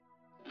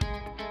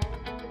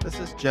This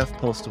is Jeff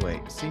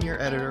Postaway, Senior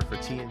Editor for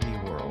T&D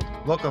World.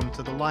 Welcome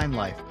to the Line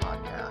Life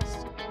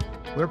podcast.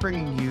 We're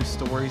bringing you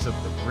stories of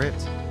the grit,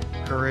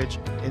 courage,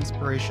 and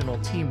inspirational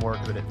teamwork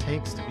that it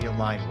takes to be a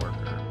line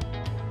worker.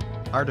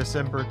 Our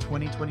December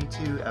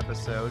 2022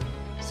 episode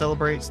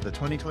celebrates the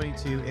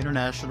 2022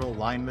 International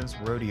Lineman's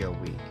Rodeo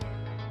Week.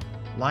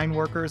 Line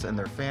workers and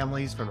their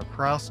families from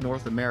across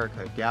North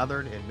America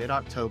gathered in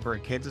mid-October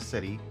in Kansas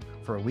City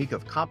for a week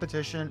of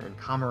competition and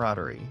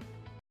camaraderie.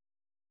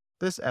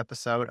 This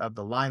episode of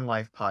the Line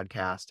Life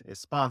podcast is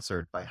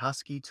sponsored by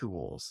Husky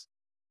Tools.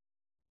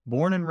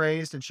 Born and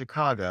raised in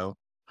Chicago,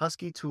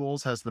 Husky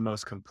Tools has the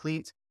most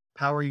complete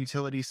power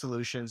utility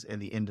solutions in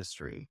the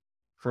industry.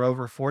 For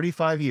over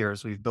 45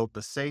 years, we've built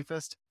the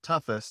safest,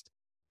 toughest,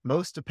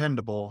 most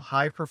dependable,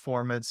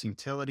 high-performance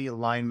utility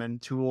lineman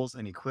tools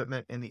and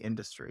equipment in the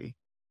industry.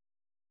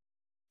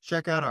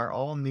 Check out our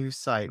all-new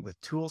site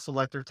with tool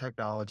selector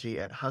technology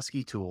at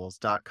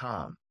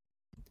huskytools.com.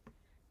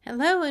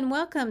 Hello and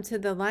welcome to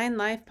the Line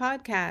Life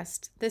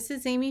podcast. This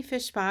is Amy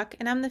Fishbach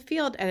and I'm the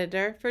field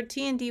editor for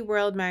T&D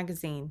World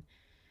magazine.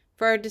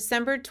 For our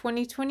December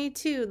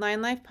 2022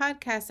 Line Life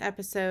podcast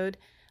episode,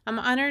 I'm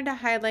honored to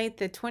highlight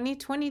the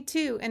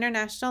 2022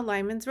 International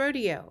Lineman's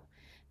Rodeo.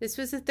 This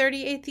was the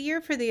 38th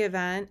year for the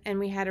event and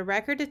we had a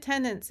record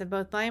attendance of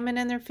both linemen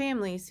and their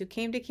families who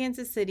came to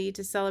Kansas City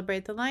to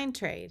celebrate the line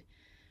trade.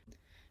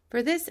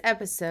 For this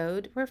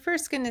episode, we're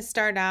first going to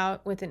start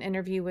out with an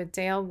interview with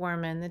Dale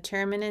Warman, the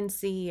chairman and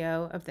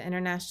CEO of the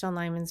International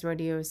Lineman's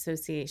Rodeo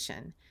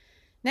Association.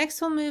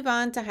 Next, we'll move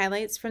on to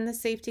highlights from the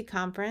safety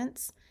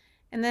conference,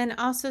 and then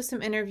also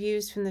some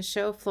interviews from the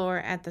show floor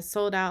at the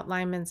sold-out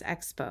Lineman's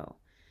Expo.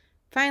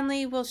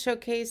 Finally, we'll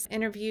showcase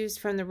interviews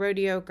from the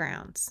rodeo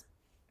grounds.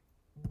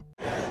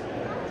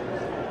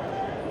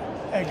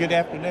 Hey, good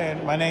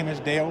afternoon. My name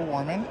is Dale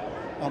Warman.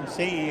 I'm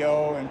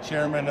CEO and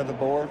chairman of the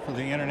board for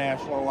the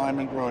International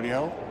Lineman's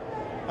Rodeo.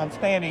 I'm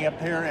standing up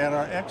here at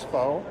our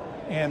expo,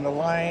 and the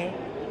line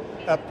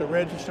up to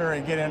register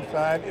and get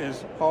inside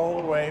is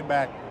all the way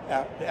back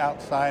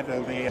outside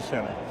of the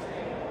center.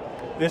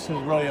 This is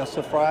really a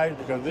surprise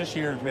because this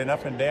year has been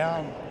up and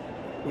down.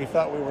 We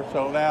thought we were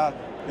sold out.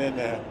 Then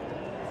the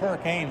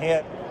hurricane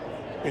hit.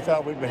 We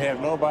thought we would have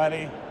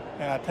nobody.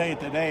 And I tell you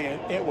today,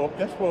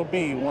 this will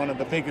be one of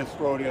the biggest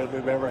rodeos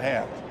we've ever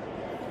had.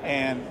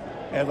 And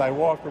as I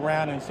walk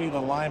around and see the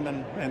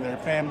linemen and their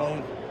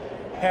families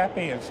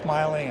happy and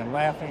smiling and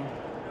laughing,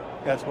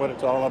 that's what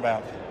it's all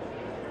about.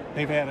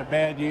 They've had a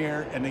bad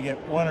year, and they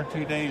get 1 or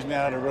 2 days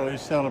now to really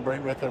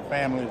celebrate with their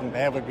families and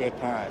have a good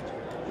time.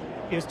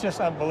 It's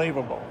just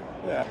unbelievable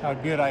how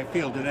good I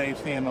feel today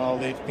seeing all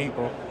these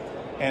people.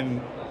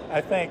 And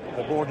I thank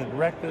the board of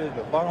directors,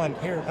 the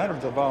volunteers,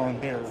 hundreds of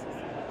volunteers,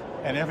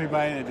 and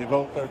everybody that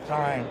devote their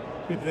time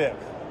to this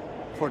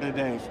for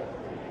today.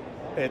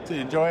 It's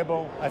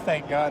enjoyable. I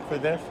thank God for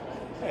this,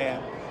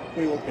 and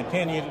we will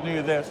continue to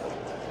do this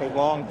as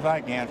long as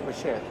I can, for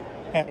sure.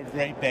 Have a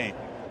great day.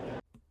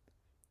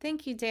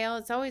 Thank you, Dale.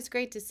 It's always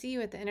great to see you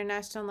at the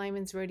International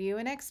Lineman's Rodeo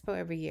and Expo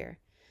every year.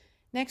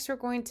 Next, we're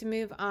going to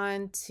move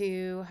on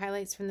to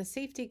highlights from the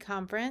safety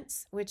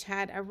conference, which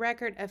had a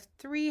record of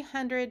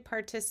 300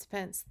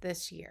 participants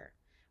this year.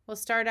 We'll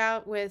start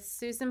out with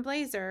Susan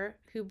Blazer,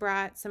 who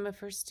brought some of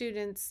her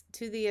students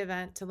to the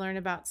event to learn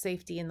about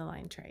safety in the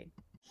line trade.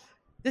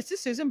 This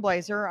is Susan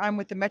Blazer. I'm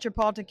with the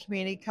Metropolitan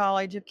Community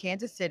College of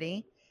Kansas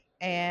City,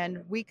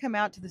 and we come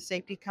out to the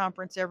safety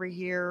conference every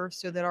year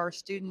so that our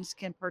students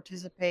can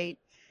participate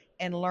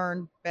and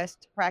learn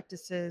best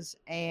practices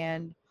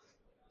and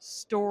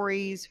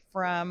stories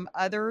from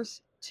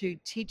others to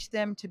teach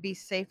them to be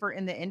safer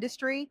in the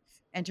industry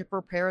and to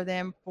prepare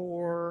them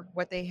for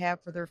what they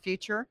have for their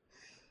future.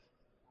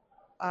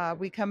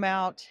 We come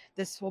out,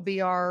 this will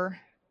be our,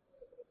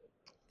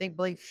 I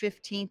believe,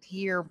 15th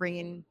year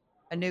bringing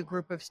a new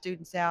group of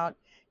students out.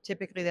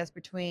 Typically that's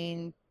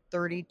between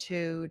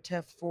 32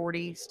 to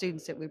 40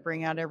 students that we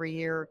bring out every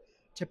year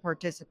to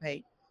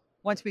participate.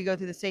 Once we go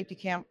through the safety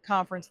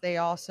conference, they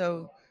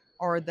also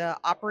are the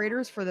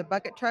operators for the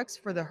bucket trucks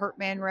for the Hurt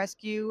Man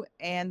Rescue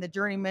and the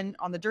journeyman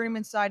on the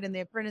journeyman side and the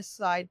apprentice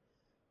side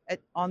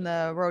on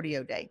the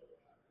rodeo day.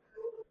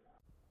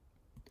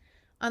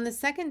 On the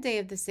second day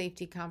of the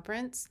safety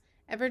conference,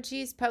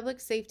 Evergy's public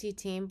safety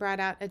team brought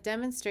out a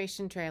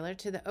demonstration trailer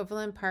to the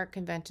Overland Park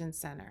Convention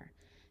Center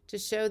to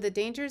show the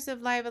dangers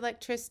of live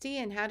electricity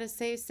and how to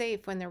stay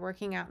safe when they're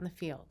working out in the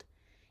field.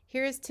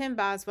 Here is Tim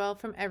Boswell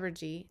from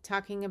Evergy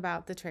talking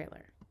about the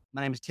trailer.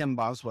 My name is Tim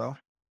Boswell.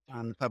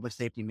 I'm the public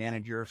safety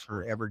manager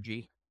for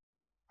Evergy.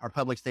 Our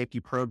public safety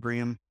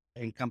program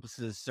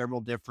encompasses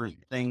several different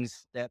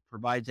things that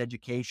provides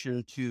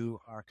education to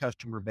our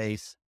customer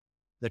base.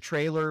 The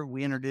trailer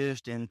we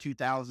introduced in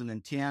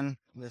 2010.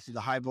 This is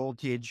a high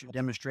voltage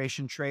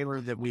demonstration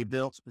trailer that we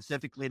built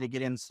specifically to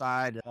get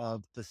inside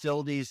of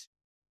facilities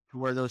to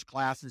where those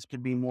classes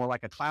could be more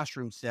like a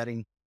classroom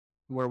setting,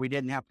 where we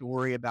didn't have to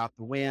worry about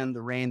the wind,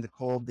 the rain, the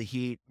cold, the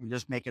heat, and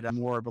just make it a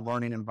more of a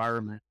learning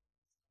environment.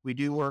 We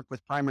do work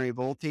with primary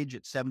voltage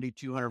at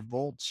 7,200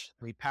 volts.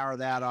 We power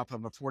that off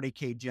of a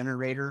 40K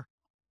generator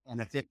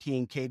and a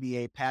 15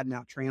 kVA pad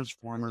mount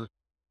transformer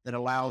that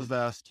allows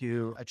us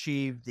to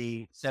achieve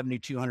the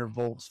 7,200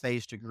 volts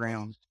phase to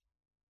ground.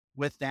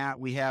 With that,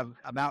 we have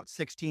about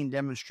 16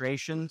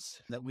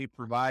 demonstrations that we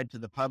provide to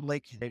the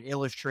public. It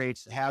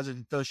illustrates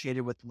hazards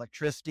associated with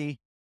electricity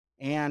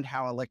and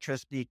how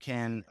electricity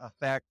can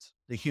affect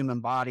the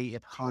human body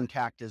if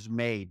contact is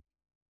made.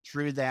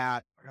 Through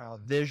that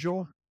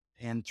visual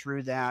and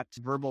through that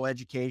verbal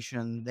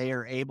education, they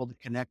are able to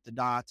connect the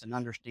dots and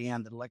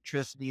understand that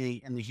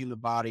electricity and the human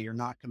body are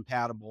not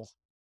compatible,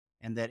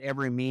 and that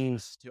every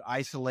means to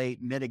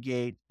isolate,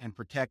 mitigate, and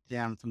protect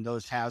them from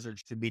those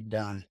hazards to be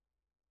done.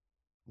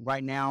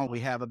 Right now, we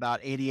have about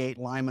 88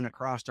 linemen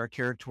across our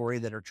territory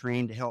that are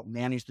trained to help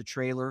manage the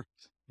trailer,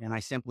 and I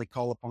simply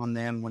call upon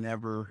them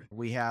whenever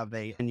we have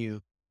a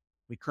venue.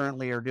 We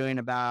currently are doing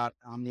about,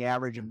 on the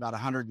average, of about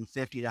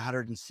 150 to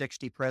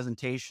 160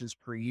 presentations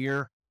per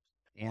year.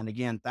 And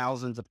again,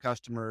 thousands of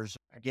customers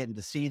are getting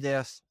to see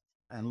this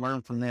and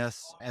learn from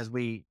this as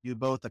we do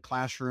both the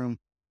classroom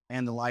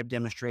and the live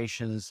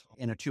demonstrations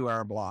in a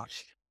 2-hour block.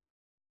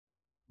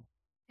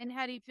 And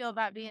how do you feel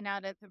about being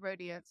out at the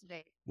rodeo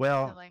today?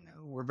 Well,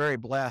 we're very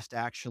blessed,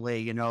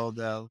 actually. You know,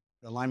 the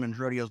Lineman's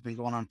Rodeo has been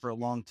going on for a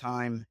long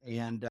time.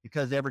 And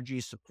because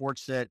Evergy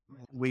supports it,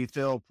 we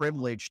feel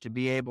privileged to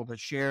be able to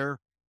share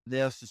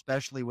this,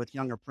 especially with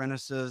young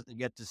apprentices that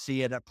get to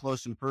see it up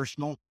close and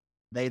personal.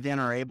 They then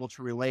are able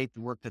to relate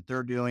the work that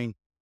they're doing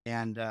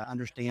and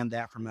understand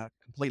that from a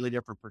completely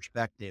different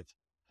perspective.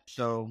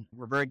 So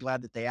we're very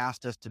glad that they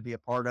asked us to be a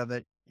part of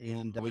it.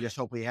 And we just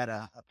hope we had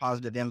a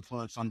positive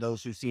influence on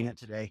those who've seen it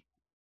today.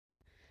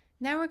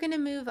 Now we're going to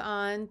move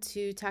on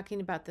to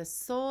talking about the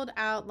sold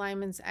out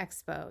Lineman's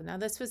Expo. Now,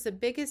 this was the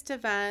biggest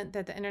event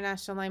that the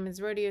International Lineman's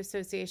Rodeo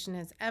Association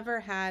has ever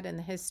had in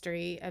the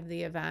history of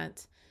the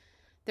event.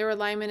 There were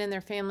linemen and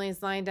their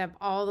families lined up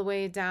all the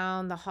way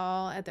down the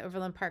hall at the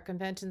Overland Park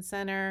Convention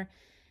Center.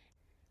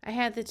 I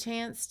had the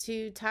chance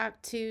to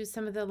talk to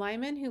some of the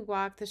linemen who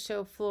walked the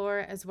show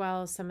floor, as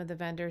well as some of the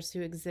vendors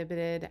who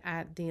exhibited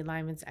at the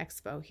Lineman's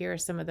Expo. Here are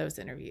some of those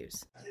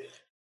interviews.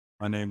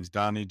 My name's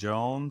Donnie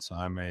Jones.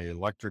 I'm a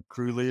electric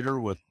crew leader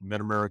with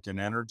Mid-American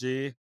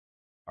Energy.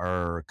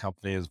 Our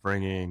company is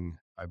bringing,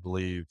 I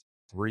believe,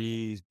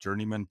 3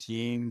 journeyman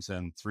teams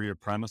and 3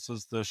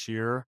 apprentices this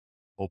year,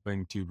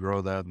 hoping to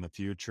grow that in the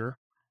future.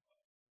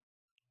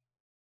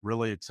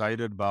 Really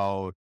excited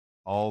about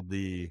all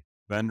the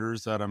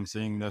vendors that I'm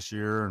seeing this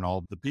year and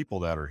all the people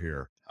that are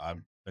here.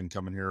 I've been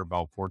coming here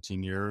about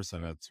 14 years,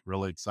 and it's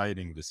really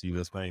exciting to see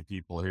this many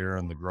people here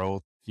and the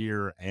growth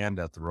here and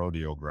at the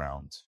rodeo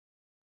grounds.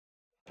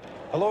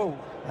 Hello,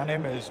 my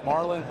name is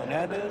Marlon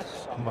Hernandez.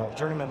 I'm a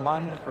journeyman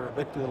lineman for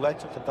Victory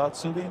Electric at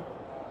Datsubi.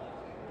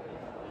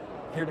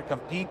 Here to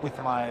compete with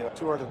my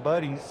 2 other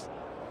buddies.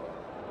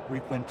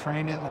 We've been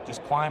training,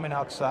 just climbing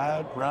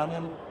outside,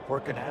 running,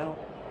 working out,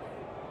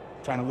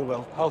 trying to live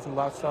a healthy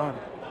lifestyle.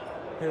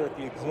 Here at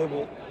the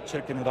exhibit,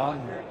 checking it out.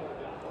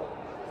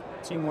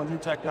 Seeing what new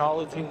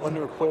technology, what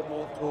new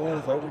equipment,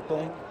 tools,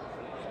 everything.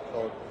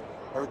 So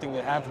everything we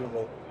have here,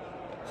 but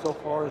so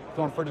far it's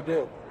going pretty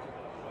good.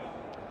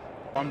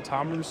 I'm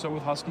Tom Russo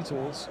with Husky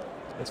Tools.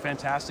 It's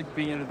fantastic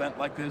being at an event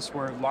like this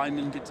where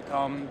linemen get to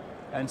come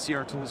and see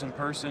our tools in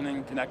person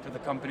and connect with the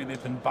company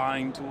they've been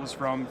buying tools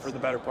from for the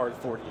better part of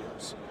 40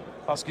 years.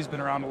 Husky's been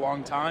around a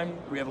long time.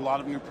 We have a lot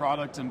of new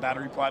products and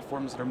battery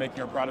platforms that are making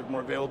our product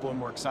more available and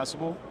more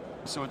accessible.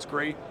 So it's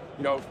great,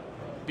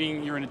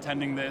 being here and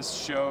attending this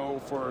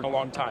show for a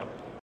long time.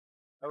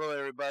 Hello,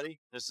 everybody.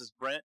 This is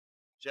Brent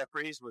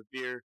Jeffries with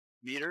Beer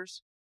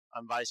Meters.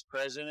 I'm Vice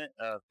President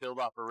of Field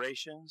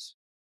Operations,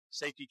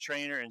 Safety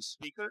Trainer, and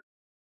Speaker.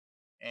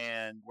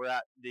 And we're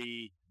at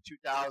the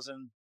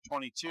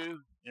 2022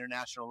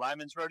 International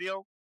Lineman's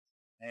Rodeo.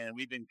 And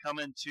we've been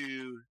coming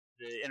to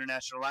the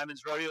International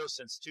Lineman's Rodeo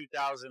since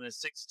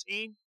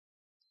 2016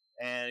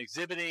 and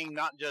exhibiting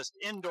not just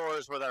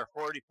indoors with our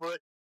 40-foot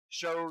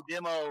show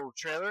demo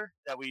trailer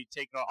that we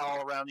take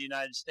all around the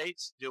United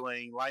States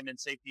doing lineman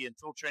safety and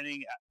tool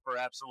training for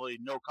absolutely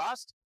no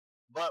cost,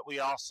 but we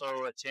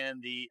also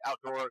attend the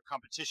outdoor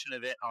competition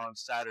event on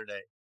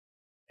Saturday.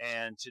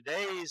 And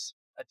today's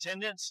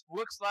attendance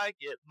looks like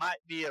it might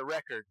be a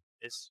record.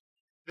 It's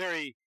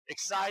very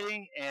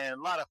exciting and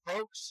a lot of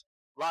folks,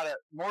 a lot of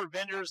more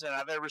vendors than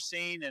I've ever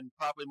seen, and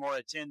probably more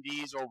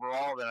attendees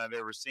overall than I've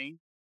ever seen,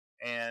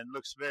 and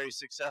looks very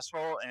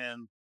successful.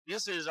 And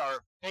this is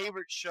our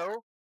favorite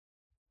show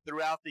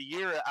throughout the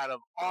year out of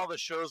all the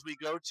shows we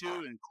go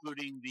to,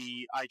 including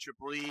the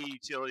IEEE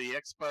Utility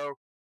Expo,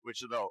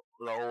 which is the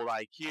old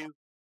IQ.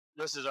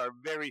 This is our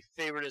very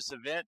favoriteest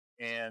event,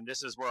 and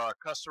this is where our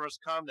customers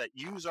come that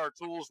use our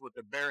tools with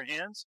their bare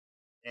hands.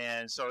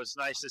 And so it's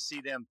nice to see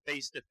them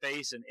face to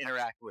face and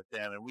interact with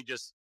them. And we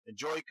just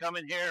enjoy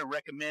coming here and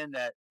recommend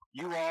that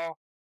you all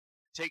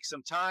take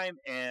some time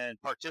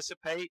and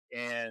participate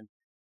and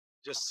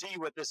just see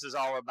what this is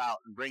all about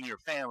and bring your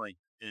family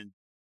and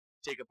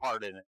take a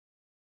part in it.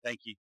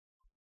 Thank you.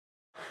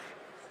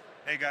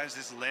 Hey guys,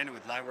 this is Landon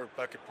with Linework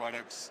Bucket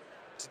Products.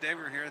 Today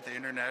we're here at the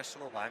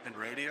International Lineman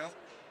Rodeo,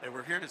 and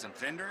we're here as a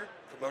vendor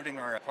promoting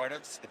our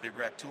products, the Big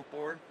Rat Tool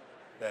Board,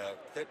 the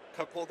Fit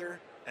Cup Holder,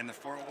 and the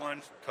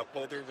 401 Cup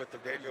Holder with the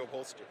radio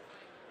holster.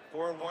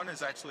 401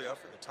 is actually up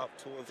for the top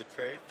tool of the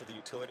trade for the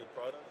utility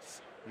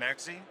products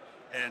magazine,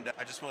 and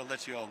I just want to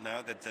let you all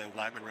know that the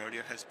Lineman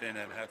Rodeo has been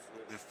a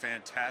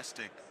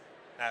fantastic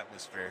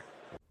atmosphere.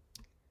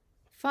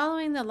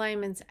 Following the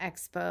Lineman's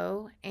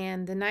Expo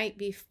and the night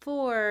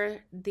before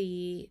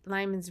the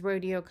Lineman's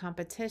Rodeo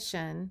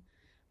competition,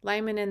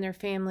 linemen and their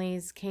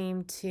families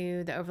came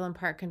to the Overland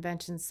Park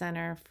Convention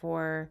Center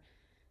for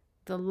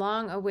the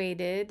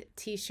long-awaited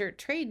T-shirt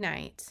trade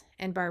night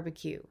and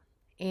barbecue.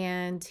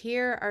 And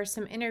here are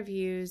some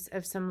interviews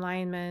of some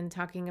linemen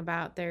talking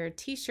about their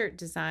T-shirt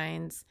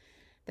designs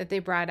that they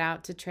brought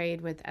out to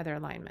trade with other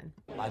linemen.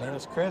 My name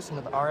is Chris. I'm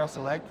with RS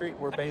Electric.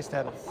 We're based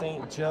out of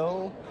St.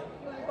 Joe.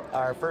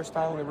 Our first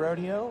time with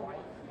rodeo,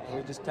 and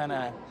we just kind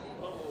of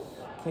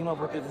came up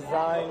with the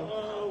design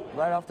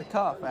right off the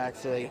cuff,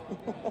 actually.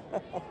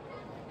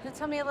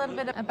 Tell me a little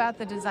bit about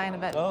the design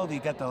of it. Oh, you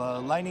got the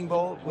lightning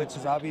bolt, which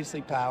is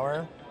obviously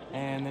power,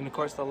 and then of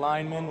course the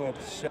lineman,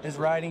 which is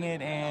riding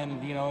it,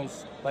 and you know,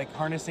 is like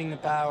harnessing the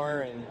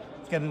power, and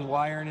he's got his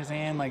wire in his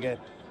hand like a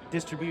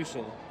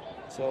distribution.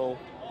 So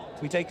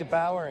we take the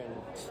power and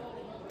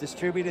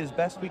distribute it as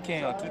best we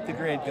can, keep the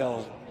grid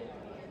going.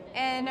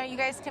 And are you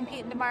guys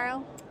competing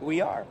tomorrow? We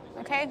are.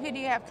 Okay, who do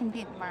you have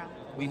competing tomorrow?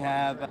 We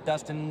have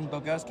Dustin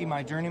Boguski,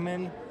 my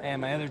journeyman,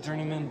 and my other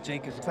journeyman,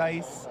 Jacob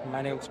Tice.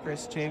 My name is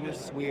Chris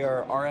Chavis. We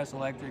are RS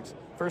Electric's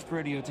first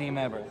rodeo team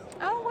ever.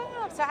 Oh,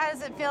 wow. So how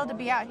does it feel to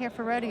be out here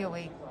for Rodeo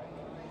Week?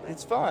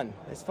 It's fun.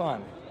 It's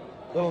fun.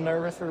 A little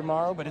nervous for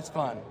tomorrow, but it's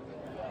fun.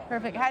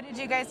 Perfect. How did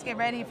you guys get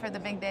ready for the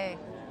big day?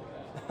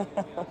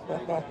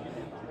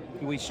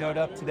 We showed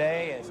up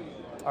today and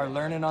are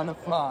learning on the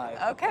fly.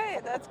 Okay,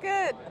 that's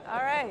good.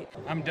 All right.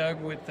 I'm Doug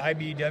with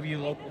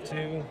IBEW Local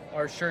 2.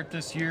 Our shirt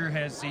this year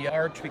has the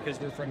arch because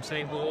we're from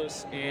St.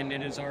 Louis, and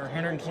it is our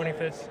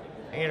 125th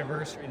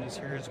anniversary this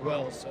year as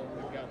well. So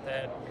we've got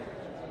that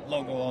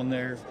logo on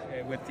there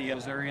with the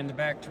Missouri in the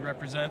back to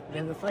represent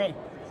in the front.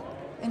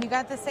 And you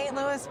got the St.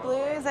 Louis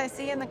Blues, I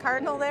see, in the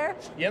Cardinal there?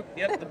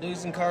 Yep, the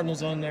Blues and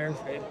Cardinals on there.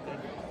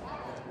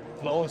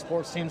 The only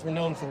sports teams we're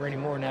known for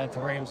anymore now at the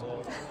Rams.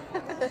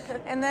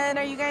 And then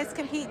are you guys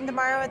competing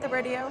tomorrow at the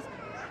rodeo?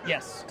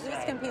 Yes.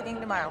 Who's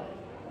competing tomorrow?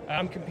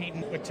 I'm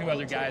competing with two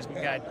other guys.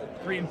 We've got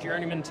 3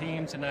 journeyman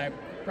teams and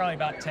probably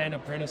about 10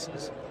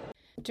 apprentices.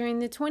 During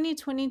the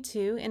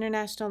 2022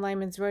 International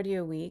Lineman's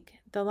Rodeo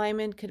Week, the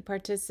linemen could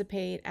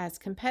participate as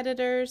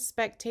competitors,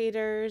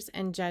 spectators,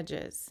 and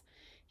judges.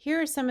 Here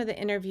are some of the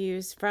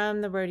interviews from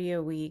the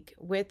rodeo week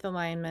with the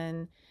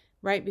linemen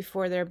right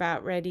before they're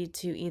about ready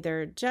to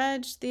either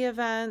judge the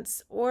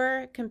events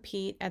or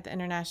compete at the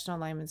International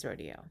Lineman's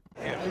Rodeo.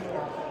 My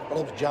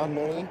name is John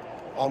Mooney.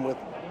 I'm with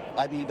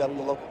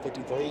IBEW Local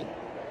 53.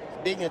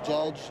 Being a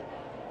judge,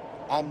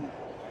 I'm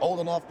old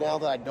enough now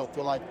that I don't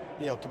feel like,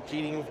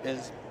 competing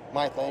is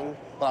my thing,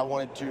 but I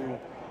wanted to,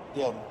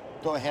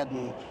 go ahead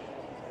and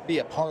be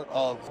a part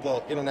of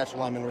the International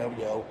Lineman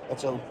Rodeo. And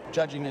so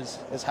judging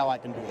is how I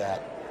can do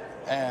that.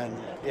 And,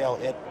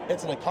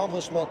 it's an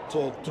accomplishment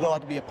to know how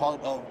to be a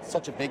part of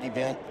such a big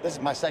event. This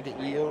is my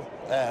second year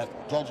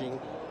at judging,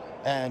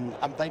 and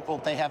I'm thankful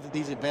they have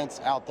these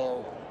events out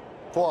there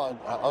for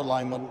our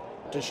linemen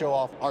to show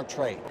off our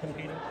trade.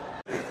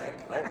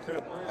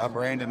 I'm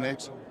Brandon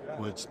Nixon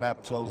with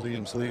Snap Close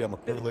EMC. I'm a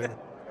crew leader.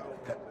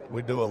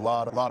 We do a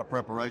lot of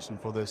preparation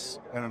for this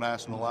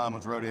International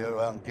Lineman's Rodeo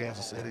out in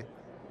Kansas City.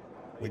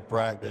 We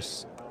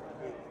practice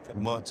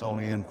months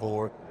on end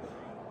for it.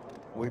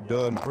 We've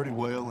done pretty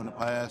well in the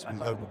past. We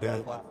hope to do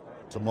it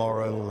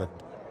tomorrow.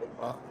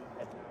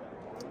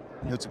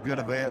 It's a good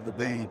event to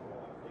be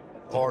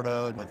part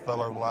of with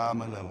fellow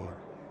linemen and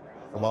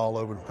from all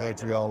over the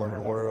country, all over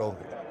the world.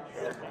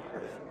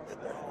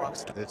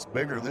 It's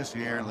bigger this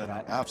year than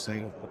I've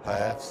seen in the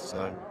past,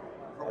 so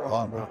a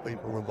lot more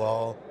people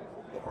involved.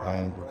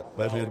 And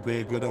maybe it'll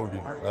be a good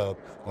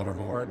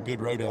good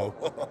rodeo.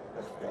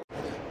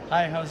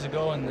 Hi, how's it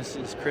going? This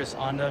is Chris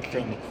Onda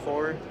from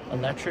Ford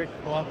Electric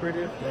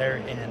Cooperative there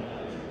in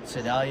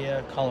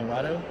Sedalia,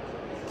 Colorado.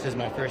 This is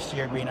my first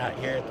year being out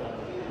here at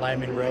the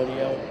Lineman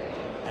Rodeo,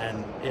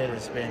 and it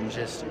has been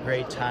just a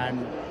great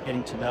time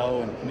getting to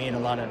know and meeting a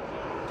lot of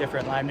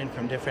different linemen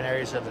from different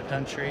areas of the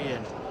country,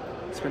 and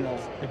it's been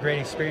a great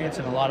experience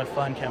and a lot of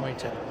fun. Can't wait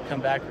to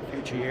come back for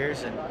future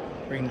years and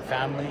bring the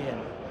family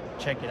and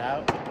check it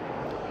out.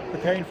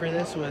 Preparing for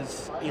this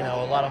was, a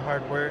lot of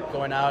hard work,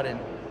 going out and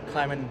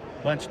climbing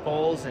a bunch of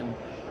poles and,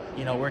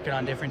 working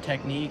on different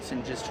techniques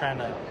and just trying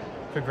to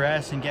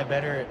progress and get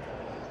better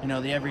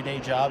at, the everyday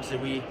jobs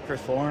that we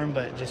perform,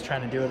 but just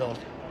trying to do it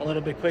a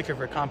little bit quicker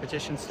for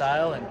competition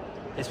style. And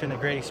it's been a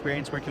great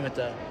experience working with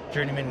the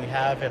journeymen we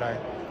have at our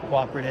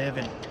cooperative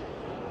and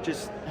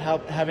just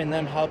having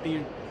them help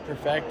you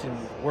perfect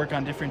and work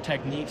on different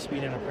techniques,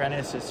 being an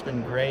apprentice. It's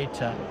been great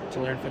to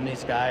learn from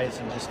these guys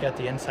and just get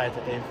the insight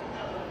that they've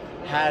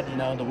had,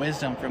 the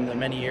wisdom from the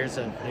many years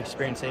of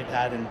experience they've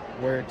had in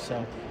work.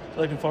 So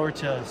looking forward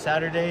to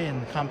Saturday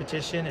and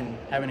competition and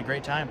having a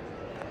great time.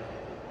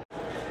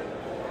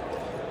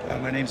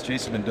 My name's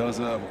Jason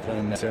Mendoza. I'm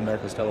from San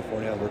Marcos,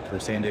 California. I work for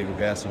San Diego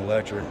Gas and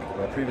Electric.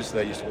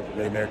 Previously, I used to work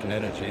for American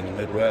Energy in the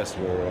Midwest,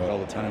 where all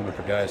the time we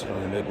for guys from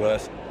the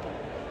Midwest.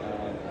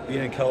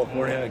 Being in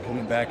California and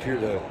coming back here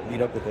to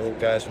meet up with the old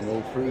guys from the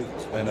old crew,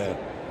 it's been a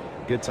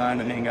good time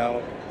to hang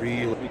out,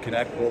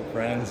 reconnect with old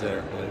friends.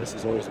 This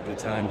is always a good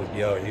time to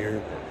be out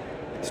here,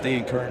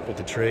 staying current with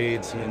the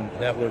trades and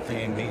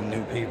networking, meeting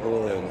new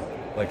people,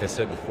 and like I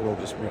said before,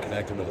 just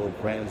reconnecting with old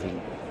friends. And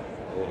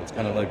it's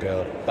kind of like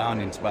a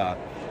bonding spot.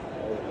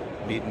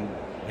 Meeting,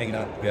 hanging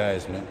out with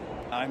guys, man.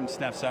 I'm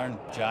Staff Sergeant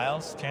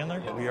Giles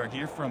Chandler. We are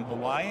here from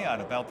Hawaii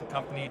out of Alpha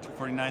Company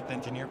 249th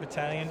Engineer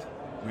Battalion.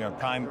 We are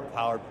prime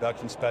power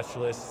production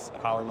specialists,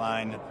 power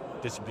line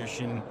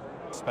distribution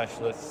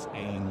specialists,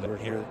 and we're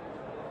here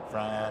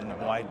from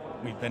Hawaii.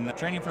 We've been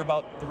training for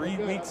about 3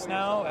 weeks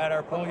now at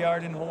our pole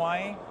yard in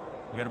Hawaii.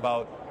 We got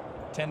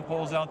about 10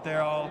 poles out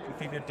there, all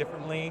configured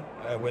differently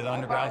with an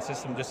underground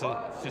system, just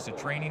a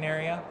training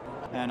area.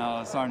 And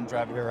Sergeant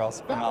Driver,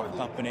 also from Alpha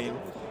Company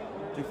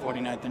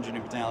 249th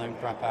Engineer Battalion,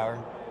 Prime Power,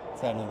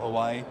 out of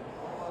Hawaii.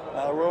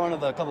 We're one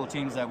of the couple of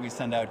teams that we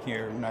send out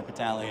here in our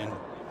battalion,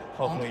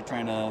 hopefully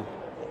trying to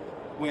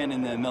win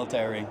in the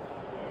military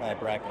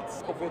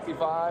brackets.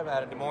 55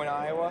 out of Des Moines,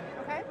 Iowa.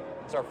 Okay.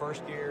 It's our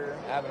first year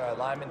having a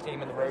lineman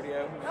team in the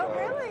rodeo. Oh,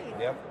 really?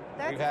 Yep.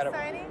 That's We've had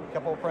exciting. a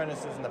couple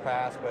apprentices in the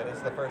past, but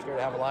it's the first year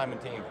to have a lineman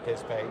team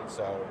participate.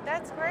 So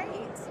that's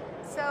great.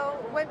 So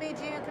what made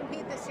you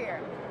compete this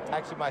year?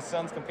 Actually, my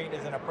son's competing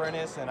as an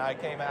apprentice, and I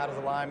came out as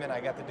a lineman.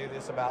 I got to do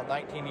this about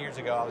 19 years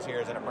ago. I was here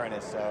as an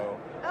apprentice, so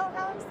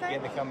how exciting!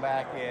 Getting to come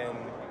back and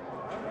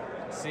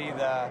see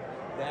the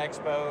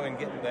expo and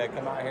getting to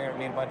come out here and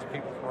meet a bunch of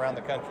people from around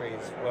the country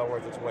is well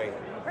worth its weight.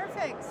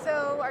 Perfect.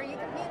 So are you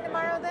competing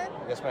tomorrow then?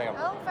 Yes, ma'am.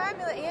 Oh,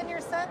 fabulous. And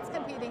your son's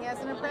competing as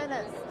an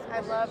apprentice.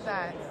 I love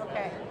that.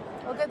 Okay.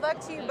 Well, good luck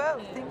to you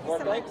both. Thank you so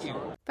much. Thank you.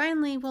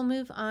 Finally, we'll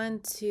move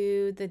on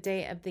to the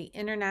day of the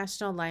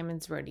International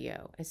Lineman's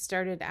Rodeo. It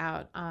started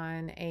out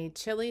on a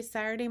chilly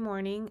Saturday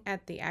morning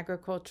at the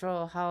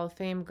Agricultural Hall of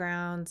Fame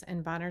grounds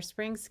in Bonner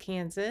Springs,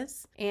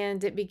 Kansas.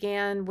 And it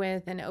began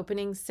with an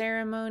opening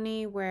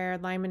ceremony where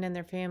linemen and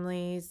their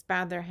families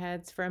bowed their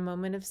heads for a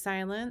moment of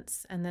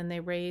silence, and then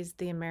they raised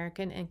the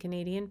American and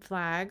Canadian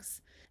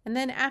flags. And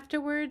then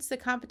afterwards, the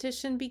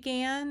competition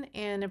began,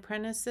 and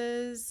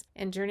apprentices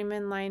and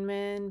journeyman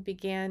linemen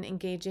began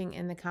engaging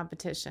in the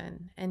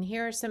competition. And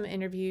here are some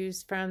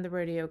interviews from the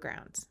rodeo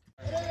grounds.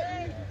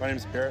 My name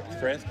is Barrett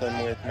Frith.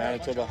 I'm with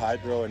Manitoba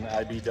Hydro and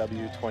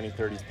IBW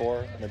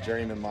 2034. I'm a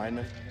journeyman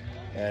lineman,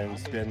 and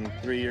it's been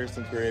 3 years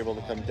since we were able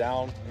to come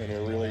down, and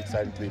we're really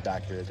excited to be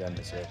back here again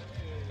this year.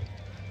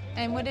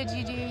 And what did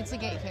you do to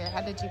get here?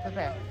 How did you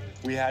prepare?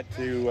 We had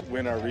to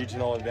win our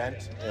regional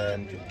event,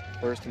 and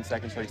first and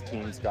second place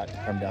teams got to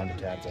come down to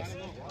Kansas.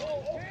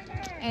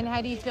 And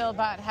how do you feel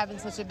about having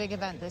such a big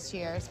event this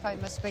year? It's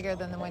probably much bigger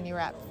than the one you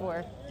were at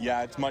before.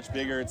 Yeah, it's much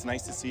bigger. It's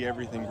nice to see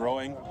everything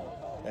growing,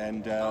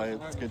 and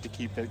it's good to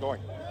keep it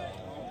going.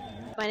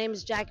 My name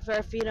is Jackie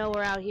Ferrafino.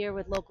 We're out here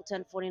with Local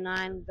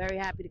 1049. Very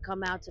happy to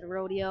come out to the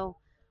rodeo.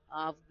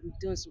 Been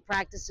doing some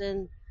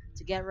practicing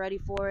to get ready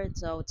for it,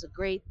 so it's a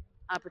great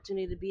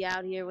opportunity to be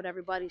out here with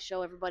everybody,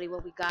 show everybody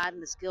what we got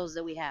and the skills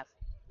that we have.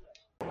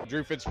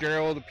 Drew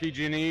Fitzgerald,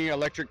 PG&E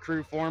Electric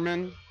Crew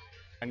Foreman.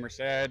 In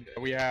Merced,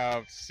 we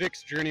have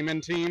 6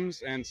 journeyman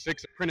teams and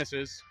 6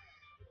 apprentices.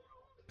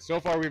 So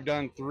far we've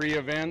done 3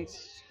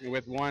 events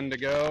with 1 to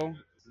go.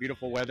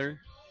 Beautiful weather,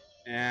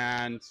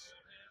 and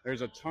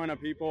there's a ton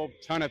of people,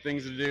 ton of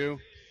things to do.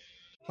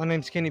 My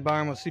name's Kenny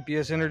Byron with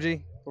CPS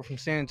Energy. We're from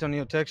San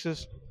Antonio,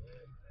 Texas.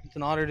 It's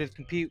an honor to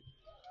compete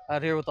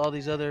out here with all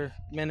these other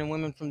men and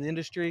women from the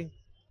industry.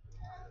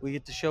 We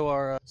get to show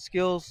our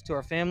skills to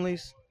our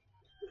families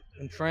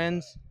and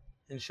friends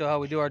and show how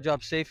we do our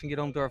job safe and get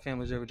home to our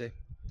families every day.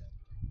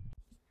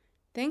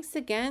 Thanks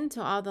again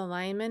to all the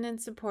linemen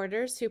and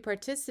supporters who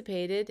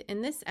participated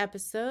in this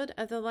episode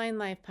of the Line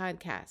Life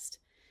podcast.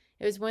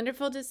 It was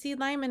wonderful to see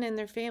linemen and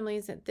their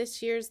families at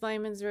this year's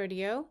Lineman's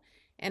Rodeo,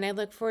 and I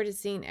look forward to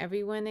seeing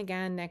everyone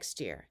again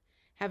next year.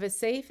 Have a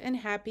safe and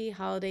happy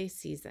holiday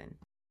season.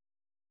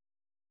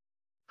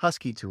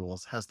 Husky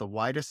Tools has the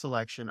widest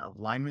selection of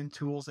lineman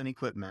tools and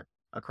equipment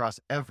across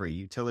every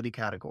utility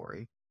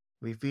category.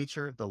 We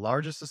feature the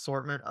largest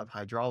assortment of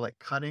hydraulic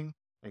cutting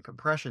and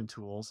compression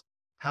tools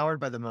powered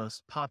by the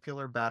most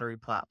popular battery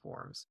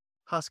platforms.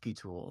 Husky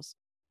Tools,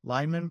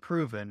 lineman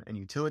proven and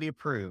utility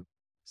approved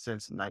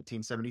since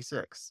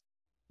 1976.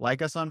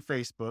 Like us on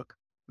Facebook,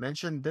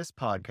 mention this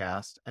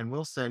podcast, and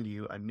we'll send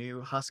you a new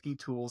Husky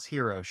Tools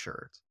Hero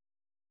shirt.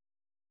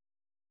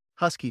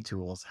 Husky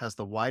Tools has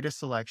the widest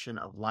selection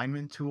of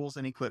lineman tools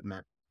and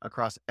equipment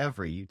across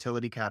every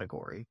utility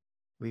category.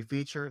 We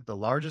feature the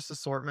largest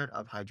assortment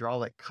of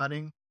hydraulic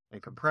cutting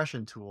and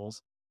compression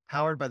tools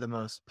powered by the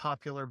most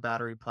popular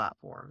battery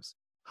platforms.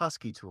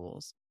 Husky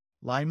Tools,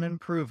 lineman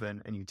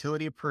proven and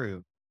utility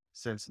approved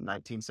since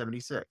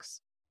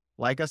 1976.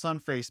 Like us on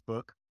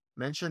Facebook,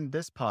 mention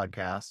this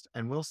podcast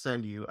and we'll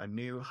send you a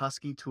new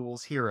Husky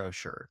Tools Hero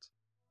shirt.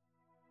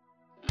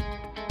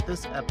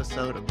 This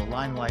episode of the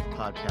Line Life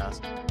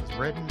podcast was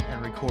written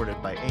and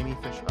recorded by Amy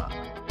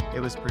Fishbach. It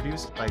was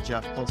produced by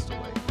Jeff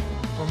Postaway.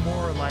 For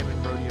more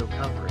Lineman Rodeo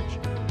coverage,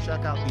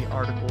 check out the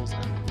articles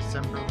in the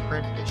December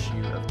print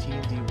issue of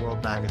T&D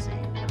World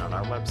Magazine and on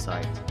our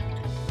website.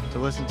 To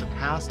listen to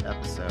past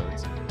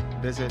episodes,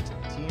 visit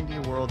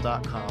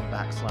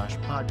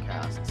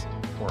tndworld.com/podcasts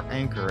or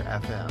Anchor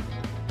FM.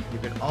 You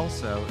can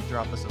also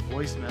drop us a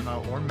voice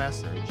memo or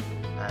message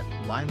at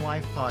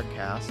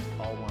linelifepodcast,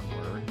 all one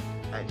word,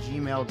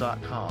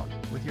 @gmail.com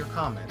with your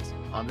comments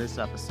on this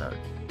episode.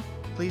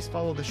 Please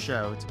follow the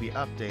show to be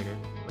updated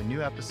when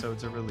new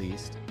episodes are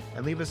released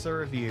and leave us a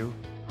review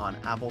on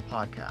Apple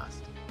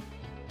Podcast.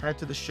 Head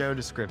to the show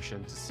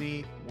description to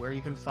see where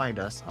you can find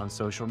us on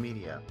social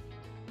media.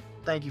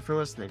 Thank you for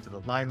listening to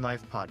the Line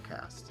Life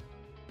Podcast.